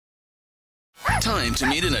Time to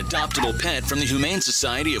meet an adoptable pet from the Humane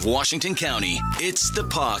Society of Washington County. It's the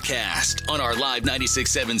Pawcast on our live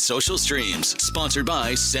 96.7 social streams. Sponsored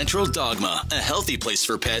by Central Dogma, a healthy place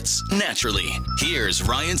for pets naturally. Here's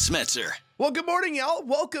Ryan Smetzer. Well, good morning, y'all.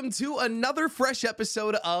 Welcome to another fresh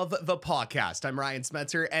episode of the Pawcast. I'm Ryan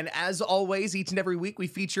Smetzer, and as always, each and every week, we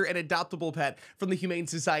feature an adoptable pet from the Humane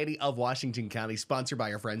Society of Washington County, sponsored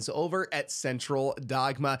by our friends over at Central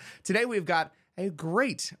Dogma. Today, we've got a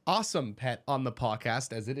great, awesome pet on the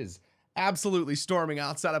Pawcast, as it is absolutely storming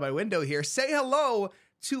outside of my window here. Say hello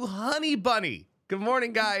to Honey Bunny. Good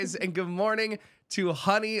morning, guys, and good morning to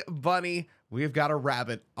Honey Bunny. We've got a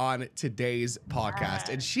rabbit on today's podcast,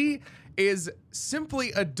 and she is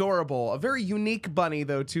simply adorable. A very unique bunny,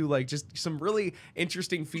 though, too. Like, just some really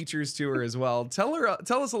interesting features to her as well. Tell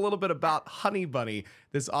us a little bit about Honey Bunny,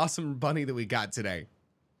 this awesome bunny that we got today.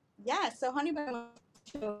 Yeah, so Honey Bunny,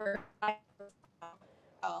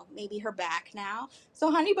 maybe her back now.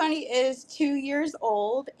 So Honey Bunny is 2 years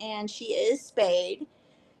old, and she is spayed.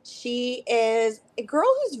 She is a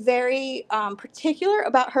girl who's very particular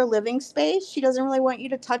about her living space. She doesn't really want you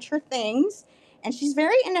to touch her things. And she's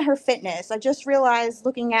very into her fitness. I just realized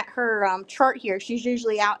looking at her chart here, she's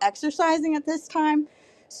usually out exercising at this time.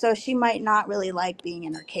 So she might not really like being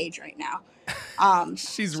in her cage right now.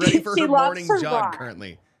 She's ready for her morning jog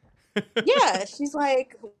currently. Yeah, she's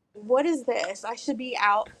like, what is this? I should be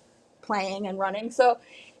out playing and running. So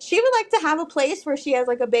she would like to have a place where she has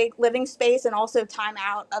like a big living space and also time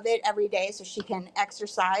out of it every day so she can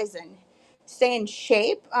exercise and stay in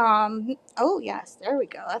shape. Oh, yes, there we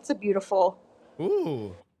go. That's a beautiful...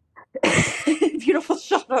 Ooh. Beautiful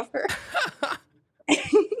shot of her.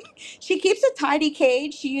 She keeps a tidy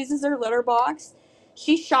cage. She uses her litter box.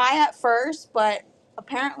 She's shy at first, but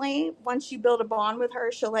apparently once you build a bond with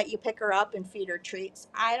her, she'll let you pick her up and feed her treats.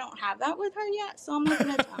 I don't have that with her yet, so I'm not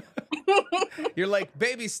going to attempt. You're like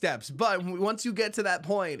baby steps, but once you get to that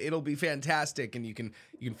point, it'll be fantastic, and you can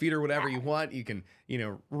feed her whatever you want. You can,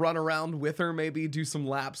 run around with her, maybe do some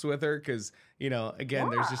laps with her, because again,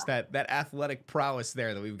 there's just that athletic prowess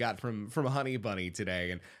there that we've got from Honey Bunny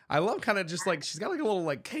today. And I love kind of just like she's got like a little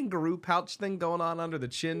like kangaroo pouch thing going on under the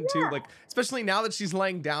chin too. Like, especially now that she's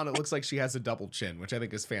laying down, it looks like she has a double chin, which I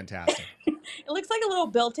think is fantastic. It looks like a little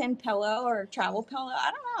built-in pillow or travel pillow.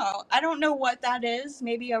 I don't know. I don't know what that is.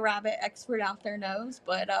 Maybe a rabbit expert out there knows,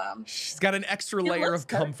 but she's got an extra layer of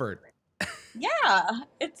comfort.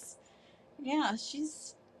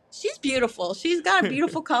 She's beautiful. She's got a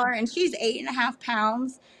beautiful color, and she's 8.5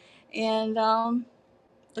 pounds. And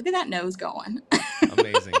look at that nose going.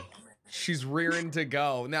 Amazing. She's rearing to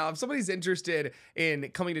go. Now, if somebody's interested in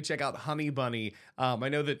coming to check out Honey Bunny, I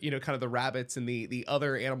know that, kind of the rabbits and the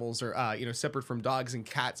other animals are, separate from dogs and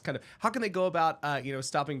cats. Kind of, how can they go about,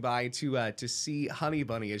 stopping by to see Honey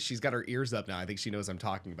Bunny as she's got her ears up now? I think she knows I'm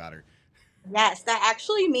talking about her. Yes, that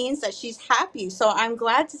actually means that she's happy. So I'm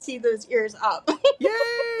glad to see those ears up.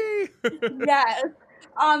 Yay! Yes.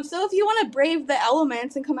 So if you want to brave the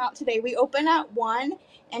elements and come out today, we open at 1,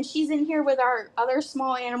 and she's in here with our other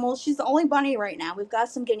small animals. She's the only bunny right now. We've got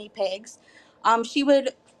some guinea pigs. She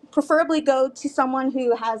would preferably go to someone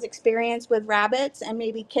who has experience with rabbits and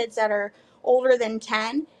maybe kids that are older than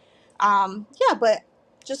 10. But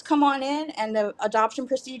just come on in, and the adoption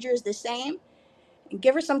procedure is the same. And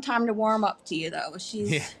give her some time to warm up to you, though.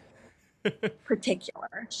 She's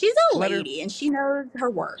particular. She's a lady, and she knows her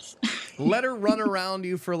worth. Let her run around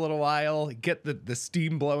you for a little while, get the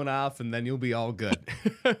steam blown off, and then you'll be all good.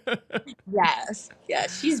 Yes,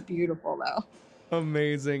 she's beautiful, though.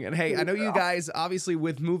 Amazing. And hey, I know you guys, obviously,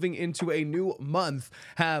 with moving into a new month,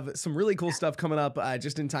 have some really cool stuff coming up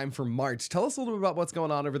just in time for March. Tell us a little bit about what's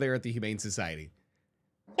going on over there at the Humane Society.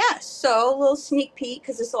 Yeah, so a little sneak peek,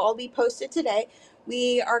 because this will all be posted today.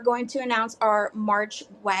 We are going to announce our March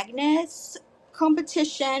Wagness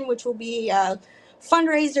competition, which will be a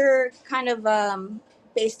fundraiser kind of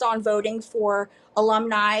based on voting for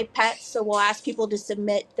alumni pets. So we'll ask people to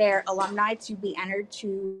submit their alumni to be entered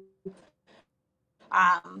to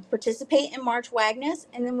participate in March Wagness.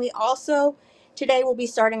 And then we also, today we'll be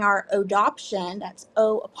starting our adoption, that's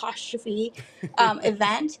O',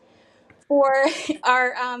 event. For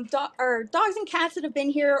our dogs and cats that have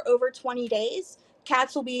been here over 20 days,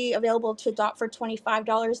 cats will be available to adopt for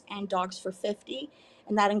 $25 and dogs for $50.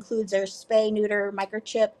 And that includes their spay, neuter,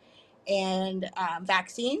 microchip, and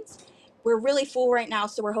vaccines. We're really full right now,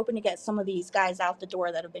 so we're hoping to get some of these guys out the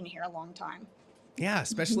door that have been here a long time. Yeah,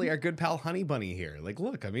 especially our good pal Honey Bunny here. Like,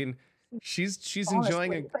 look, I mean, she's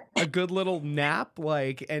enjoying a good little nap,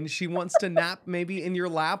 like, and she wants to nap maybe in your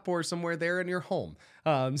lap or somewhere there in your home.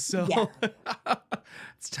 So yeah.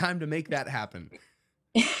 It's time to make that happen.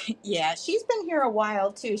 Yeah, she's been here a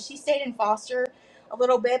while too. She stayed in foster a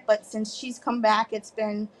little bit, but since she's come back, it's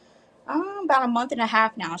been about a month and a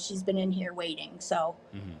half now. She's been in here waiting, so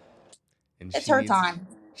Mhm. And it's her time.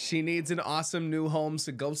 she needs an awesome new home,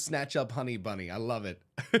 so go snatch up Honey Bunny. I love it.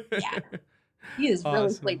 Yeah, he is really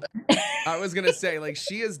Awesome. sleeping. I was gonna say, like,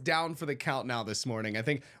 she is down for the count now this morning. I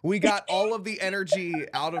think we got all of the energy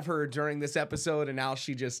out of her during this episode, and now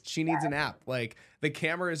she needs a nap. Like, the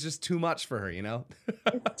camera is just too much for her, you know?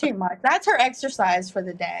 It's too much. That's her exercise for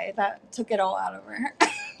the day. That took it all out of her.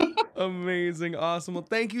 Amazing. Awesome. Well,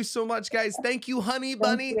 thank you so much, guys. Thank you, Honey Thank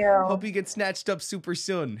Bunny. you. Hope you get snatched up super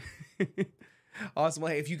soon. Awesome.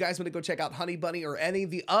 Well, hey, if you guys want to go check out Honey Bunny or any of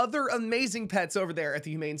the other amazing pets over there at the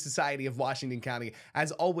Humane Society of Washington County,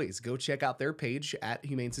 as always, go check out their page at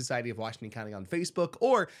Humane Society of Washington County on Facebook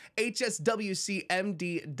or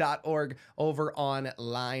hswcmd.org over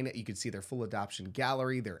online. You can see their full adoption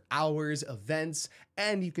gallery, their hours, events,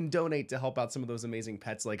 and you can donate to help out some of those amazing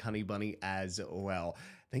pets like Honey Bunny as well.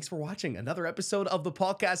 Thanks for watching another episode of the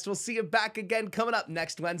Pawcast. We'll see you back again coming up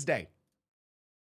next Wednesday.